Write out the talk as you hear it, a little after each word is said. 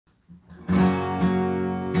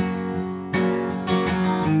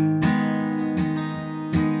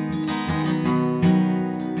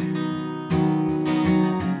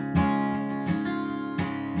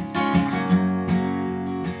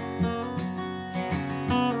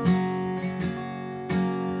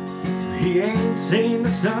He ain't seen the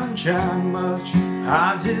sunshine much,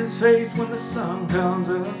 hides his face when the sun comes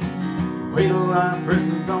up. The weight of life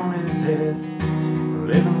presses on his head,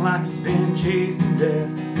 living like he's been chasing death.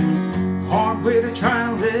 Hard way to try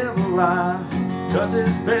and live a life, does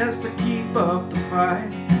his best to keep up the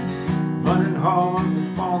fight. Running hard but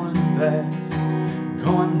falling fast,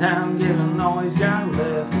 going down, giving all he's got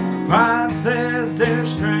left. Pride says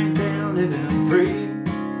there's strength in living free.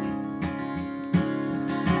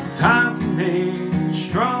 Time to make the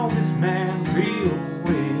strongest man feel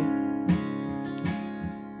weak.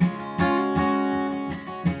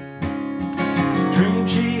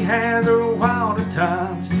 Dreams she has are wild at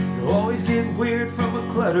times, you'll always get weird from a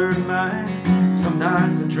cluttered mind. Some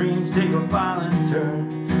nights the dreams take a violent turn,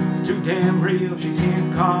 it's too damn real, she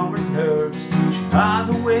can't calm her nerves. She lies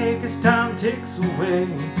awake as time ticks away,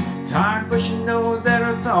 tired but she knows that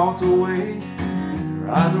her thoughts away.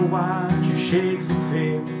 Her eyes are wide, she shakes with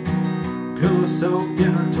fear, pillow soaked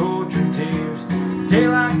in her tortured tears.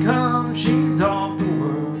 Daylight comes, she's off to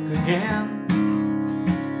work again.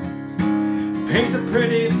 Paints a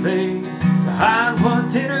pretty face to hide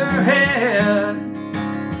what's in her head.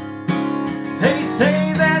 They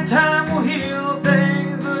say that time will heal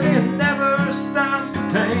things, but it never stops the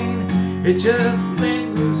pain. It just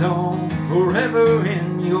lingers on forever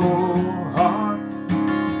in your heart.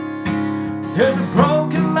 There's a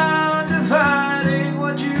broken line dividing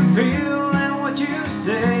what you feel and what you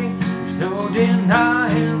say. There's no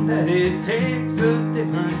denying that it takes a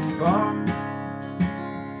different spark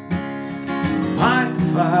to light the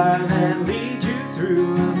fire that leads you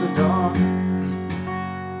through the dark.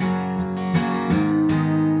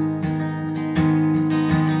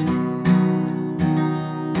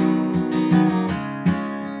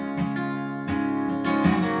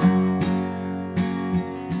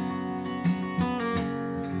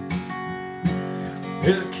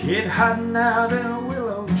 There's a kid hiding out in a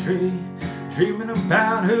willow tree, dreaming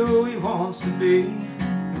about who he wants to be.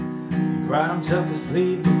 He cried himself to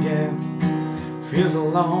sleep again, feels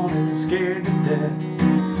alone and scared to death.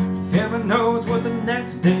 He never knows what the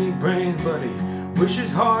next day brings, but he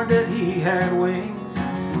wishes hard that he had wings,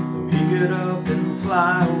 so he could up and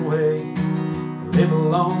fly away, live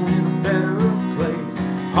alone in a better place.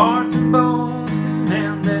 Hearts and bones can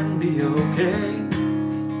mend and be okay,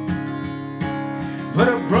 but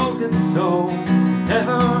a broken soul will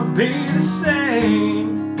never be the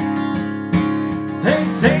same. They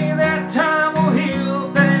say that time will heal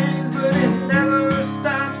things, but it never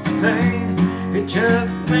stops the pain. It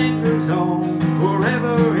just lingers on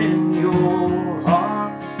forever in your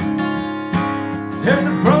heart. There's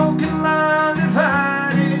a broken line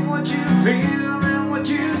dividing what you feel and what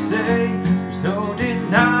you say. There's no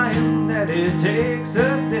denying that it takes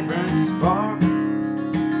a different spark to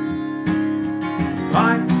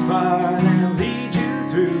light the fire and lead you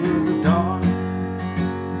through the dark.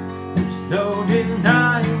 There's no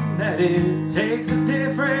denying that it takes a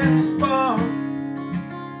different spark to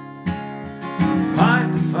light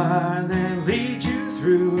the fire that leads you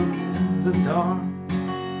through the dark.